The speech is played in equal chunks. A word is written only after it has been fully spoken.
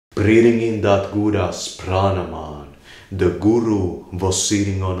Breathing in that Buddha's prana, the Guru was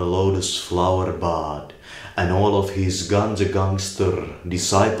sitting on a lotus flower bud, and all of his ganja gangster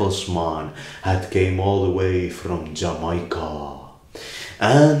disciples had came all the way from Jamaica.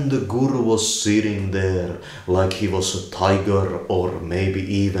 And the Guru was sitting there like he was a tiger or maybe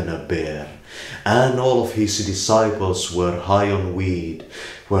even a bear. And all of his disciples were high on weed,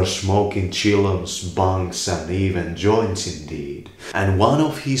 were smoking chillums, bongs and even joints indeed. And one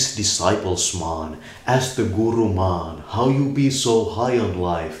of his disciples asked the Guru how you be so high on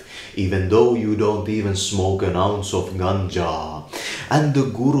life even though you don't even smoke an ounce of ganja. And the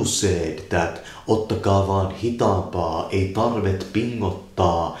Guru said that ottakaa vaan hitaampaa, ei tarvet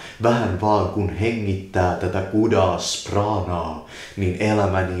pingottaa, vähän vaan kun hengittää tätä kudas pranaa, niin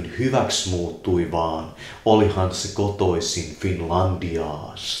elämä niin hyväks muuttui vaan, olihan se kotoisin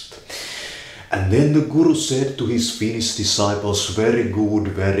Finlandiasta. And then the Guru said to his Finnish disciples, very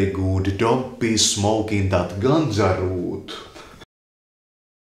good, don't be smoking that ganja root.